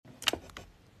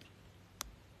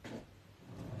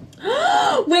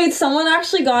Wait, someone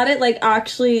actually got it, like,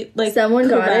 someone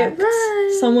correct. got it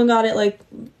right. Someone got it, like,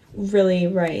 really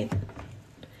right.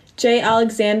 J.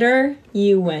 Alexander,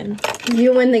 you win.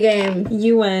 You win the game.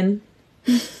 You win.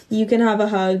 You can have a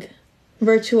hug.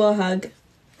 Virtual hug.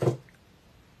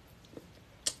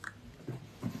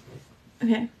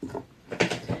 Okay.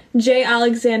 J.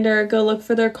 Alexander, go look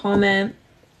for their comment.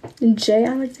 J.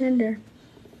 Alexander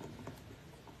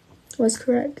was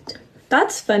correct.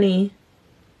 That's funny.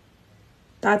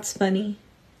 That's funny.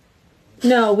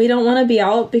 No, we don't want to be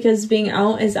out because being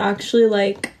out is actually,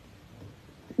 like,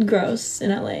 gross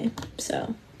in LA.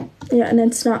 So. Yeah, and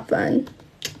it's not fun.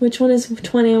 Which one is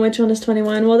 20 and which one is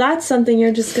 21? Well, that's something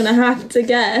you're just gonna have to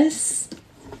guess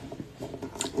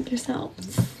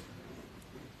yourselves.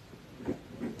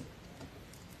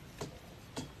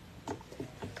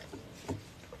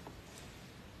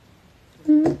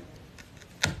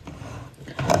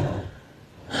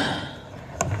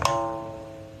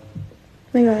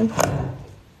 Oh my god.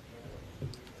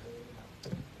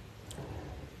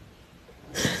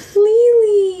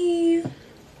 Lily!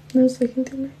 I was looking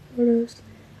through my photos.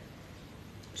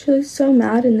 She looks so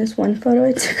mad in this one photo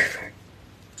I took of her.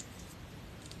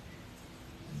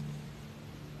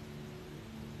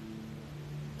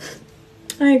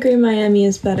 I agree, Miami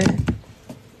is better.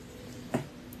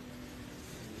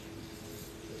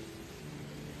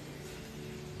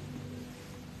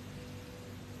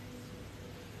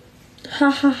 Ha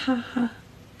ha ha ha.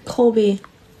 Colby.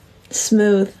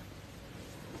 Smooth.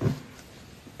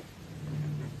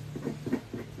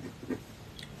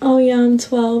 Oh yeah, I'm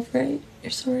 12, right? You're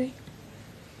sorry.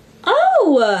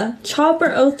 Oh!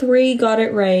 Chopper03 got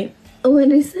it right. What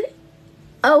did I say?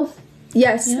 Oh,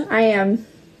 yes, Yeah. I am.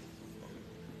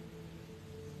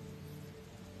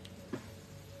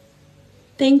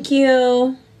 Thank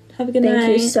you. Have a good night.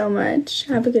 Thank you so much.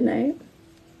 Have a good night.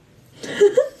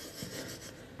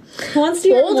 Who wants to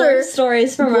hear more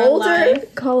stories from our life? Boulder,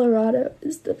 Colorado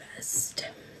is the best.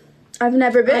 I've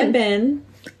never been.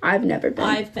 I've never been.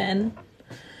 I've been.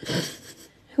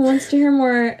 Who wants to hear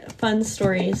more fun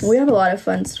stories? We have a lot of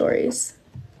fun stories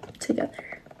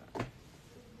together.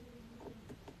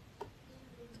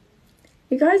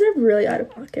 You guys are really out of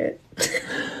pocket.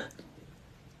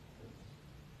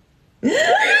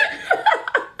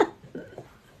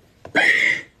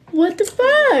 What the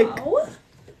fuck? Wow.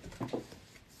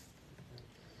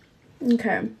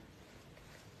 Okay.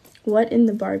 What in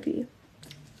the Barbie?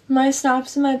 My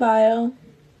Snap's in my bio.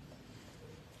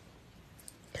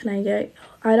 Can I get...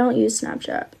 I don't use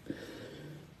Snapchat.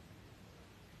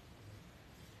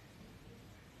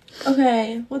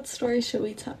 Okay, what story should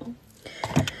we tell?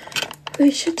 We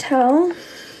should tell...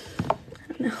 I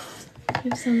don't know.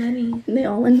 There's so many. They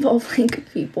all involve,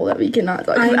 like, people that we cannot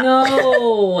talk about.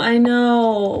 I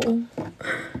know.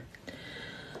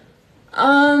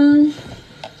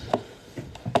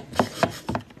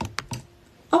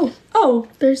 Oh.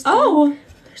 There's... Oh.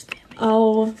 There's family.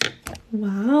 Oh.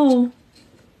 Wow.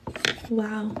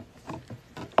 Wow.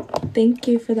 Thank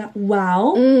you for that.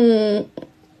 Wow.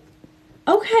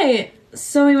 Okay,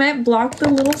 so we might block the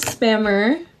little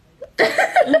spammer.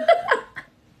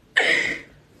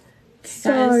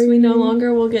 Guys, we no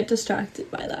longer will get distracted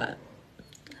by that.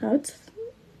 That's...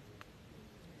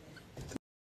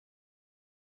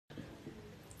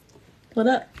 What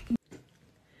up?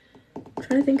 I'm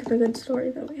trying to think of a good story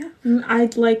that we have.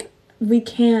 We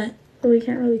can't But we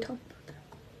can't really talk about that.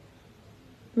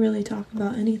 really talk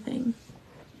about anything.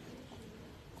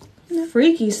 No.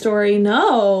 Freaky story,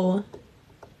 no.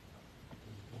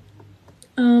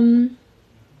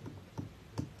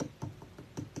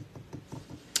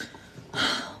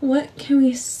 What can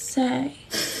we say?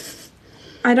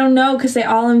 I don't know, because they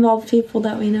all involve people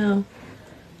that we know.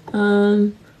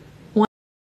 On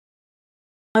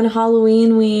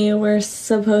Halloween, we were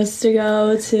supposed to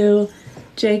go to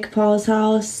Jake Paul's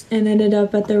house and ended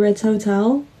up at the Ritz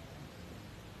Hotel.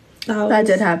 That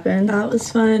did happen. That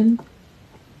was fun.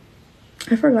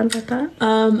 I forgot about that.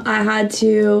 I had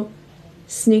to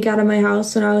sneak out of my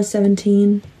house when I was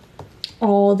 17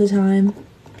 all the time.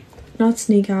 Not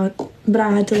sneak out, but I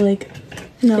had to, like,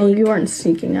 No, fake. you weren't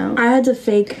sneaking out. I had to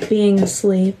fake being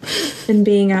asleep and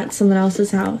being at someone else's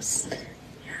house.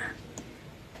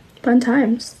 Fun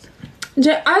times.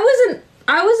 I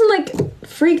wasn't like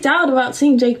freaked out about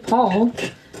seeing Jake Paul.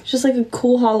 It's just like a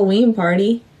cool Halloween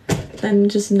party. Then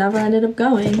just never ended up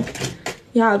going.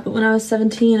 Yeah, but when I was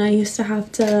 17, I used to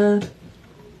have to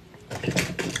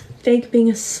fake being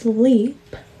asleep.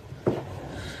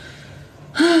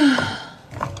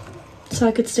 So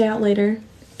I could stay out later.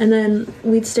 And then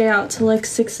we'd stay out till like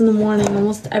 6 in the morning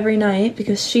almost every night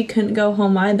because she couldn't go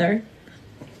home either.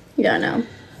 Yeah, I know.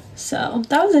 So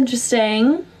that was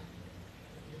interesting.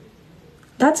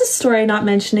 That's a story not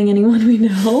mentioning anyone we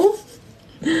know.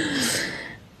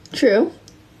 True.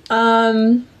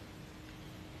 What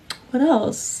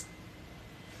else?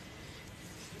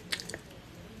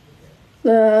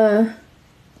 The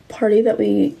party that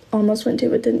we almost went to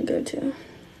but didn't go to.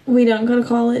 We don't go to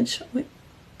college. Wait.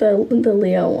 The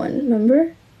Leo one,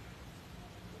 remember?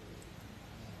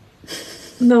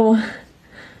 The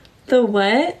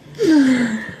what?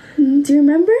 Do you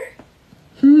remember?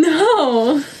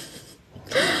 No.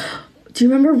 Do you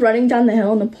remember running down the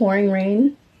hill in the pouring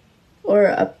rain?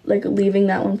 Or leaving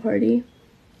that one party?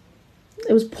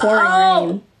 It was pouring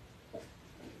rain.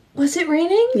 Was it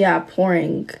raining? Yeah,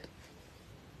 pouring.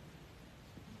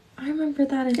 I remember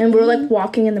that. And we were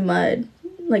walking in the mud,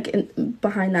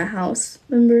 behind that house.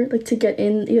 Remember, to get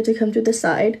in, you had to come through the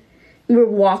side. We were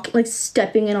walking,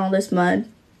 stepping in all this mud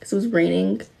because it was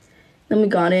raining. Then we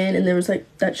got in, and there was that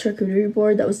charcuterie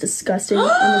board that was disgusting on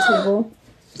the table.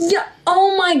 Yeah.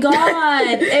 Oh my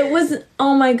god. It was.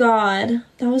 Oh my god.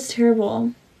 That was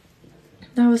terrible.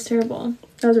 That was terrible.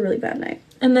 That was a really bad night.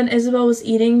 And then Isabel was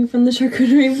eating from the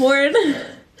charcuterie board.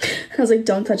 I was like,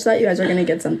 don't touch that. You guys are gonna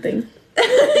get something.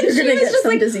 You're gonna get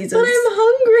some diseases. But I'm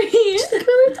hungry.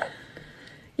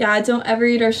 Yeah, don't ever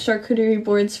eat our charcuterie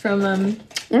boards from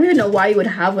I don't even know why you would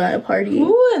have one at a party.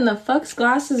 Who in the fuck's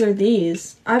glasses are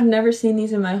these? I've never seen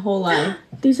these in my whole life.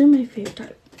 These are my favorite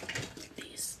type.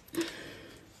 These.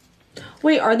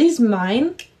 Wait, are these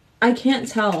mine? I can't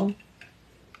tell.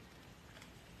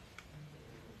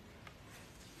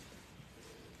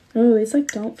 Oh, these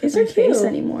don't fit my face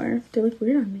anymore. They look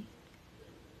weird on me.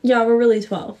 Yeah, we're really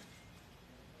 12.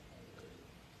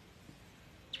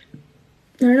 I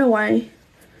don't know why.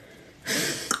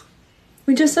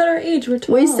 We just said our age. We're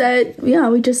 12.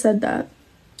 We just said that.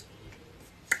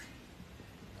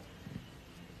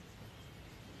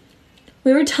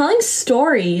 We were telling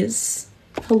stories.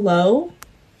 Hello?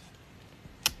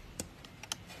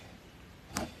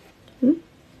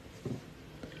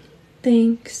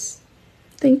 Thanks.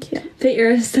 Thank you. Fit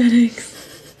your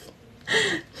aesthetics.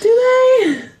 Do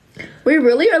they? We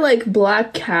really are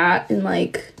black cat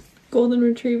and golden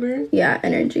retriever. Yeah,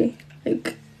 energy.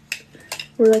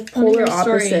 We're polar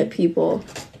opposite people.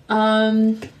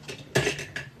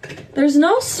 There's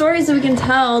no stories that we can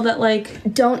tell that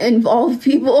don't involve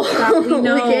people that we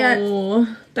know we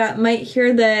can't. That might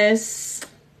hear this.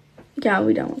 Yeah,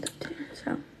 we don't want them to.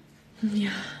 So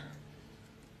yeah.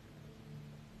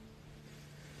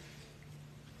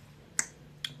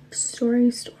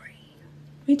 Story.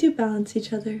 We do balance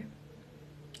each other.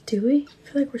 Do we? I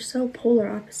feel like we're so polar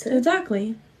opposite.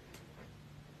 Exactly.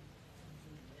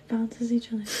 It balances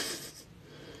each other.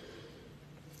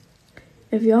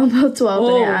 If y'all about 12,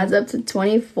 then it adds up to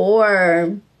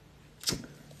 24.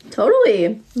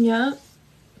 Totally. Yeah.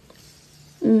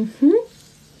 Mm-hmm.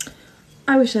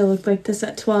 I wish I looked like this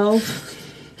at 12.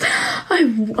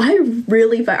 I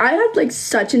really... I had,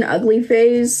 such an ugly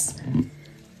phase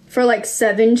for,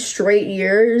 7 straight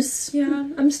years. Yeah,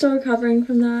 I'm still recovering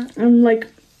from that. I'm,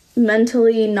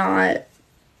 mentally not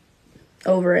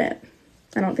over it.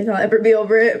 I don't think I'll ever be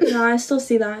over it. Yeah, I still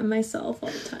see that in myself all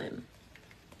the time.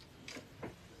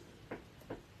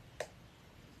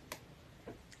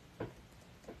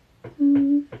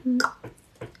 Mm-hmm.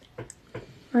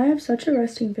 I have such a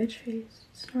resting bitch face.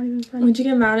 It's not even funny. Would you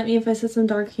get mad at me if I said some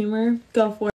dark humor?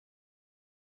 Go for it.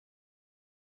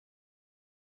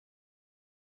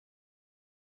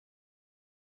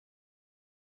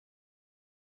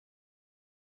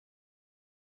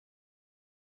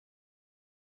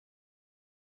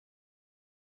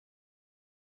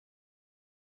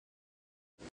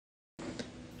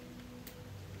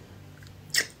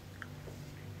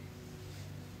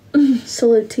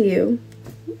 Salute to you,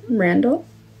 Randall.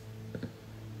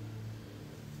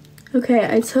 Okay,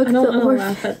 I took I don't want to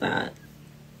laugh at that.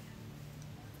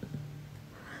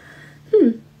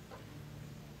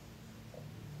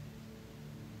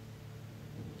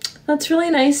 That's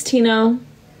really nice, Tino.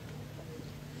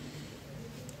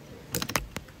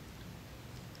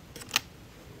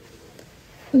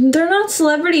 They're not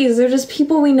celebrities. They're just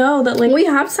people we know that We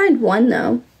have signed one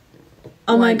though.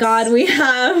 Oh my god, we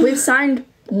have. We've signed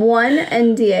one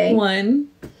NDA. One.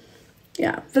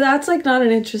 Yeah. But that's not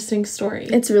an interesting story.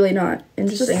 It's really not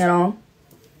interesting at all.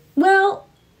 Well,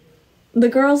 the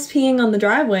girls peeing on the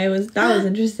driveway was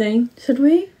interesting. Should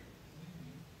we?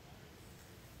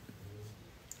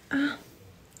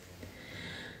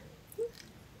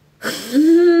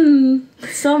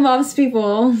 Some Bob's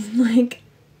people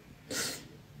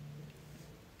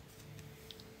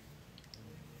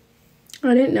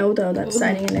I didn't know, though, that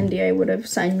signing an NDA would have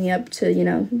signed me up to, you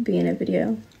know, be in a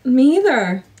video. Me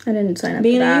either. I didn't sign up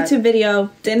Being for that. in a YouTube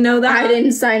video. Didn't know that. I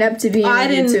didn't sign up to be in a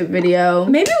YouTube video.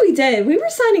 Maybe we did. We were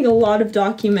signing a lot of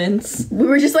documents. We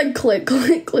were just like click,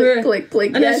 click, click, click,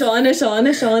 click. Initial.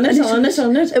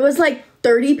 It was like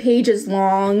 30 pages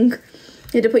long. You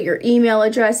had to put your email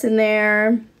address in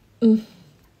there.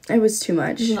 It was too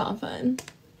much. Not fun.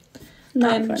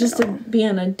 Not fun just at to all. be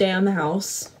in a damn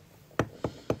house.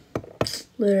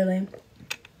 Literally.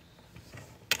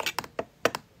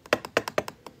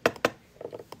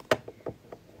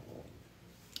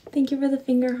 Thank you for the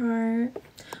finger heart.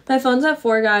 My phone's at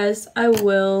 4, guys. I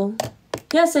will.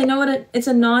 Yes, I know what it's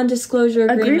a non-disclosure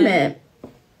agreement.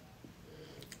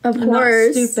 Of I'm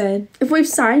course. not stupid. If we've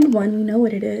signed one, we know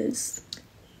what it is.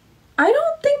 I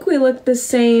don't think we look the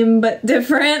same, but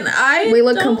different. We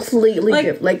look completely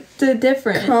different. Like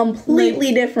different.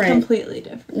 Completely different. Completely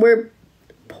different. We're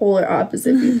polar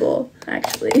opposite people,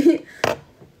 actually.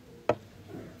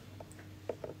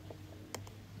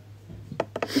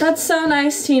 That's so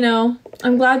nice, Tino.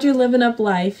 I'm glad you're living up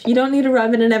life. You don't need to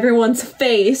rub it in everyone's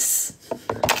face.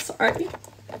 Sorry.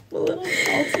 I'm a little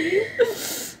salty.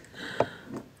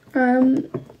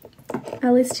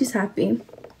 At least she's happy.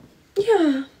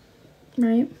 Yeah.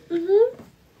 Right?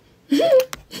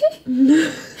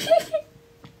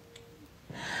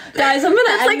 Guys, I'm gonna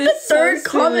That's end like the this third so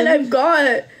comment soon. I've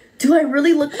got. Do I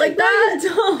really look like that? you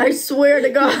don't. I swear to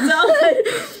God.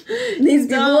 These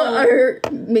people don't. are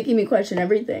making me question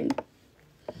everything.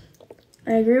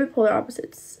 I agree with polar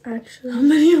opposites, actually. How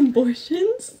many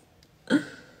abortions?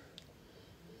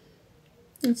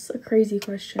 That's a crazy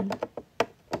question.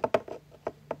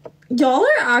 Y'all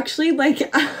are actually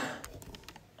like...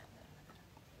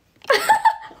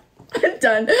 I'm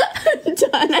done. I'm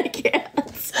done. I can't.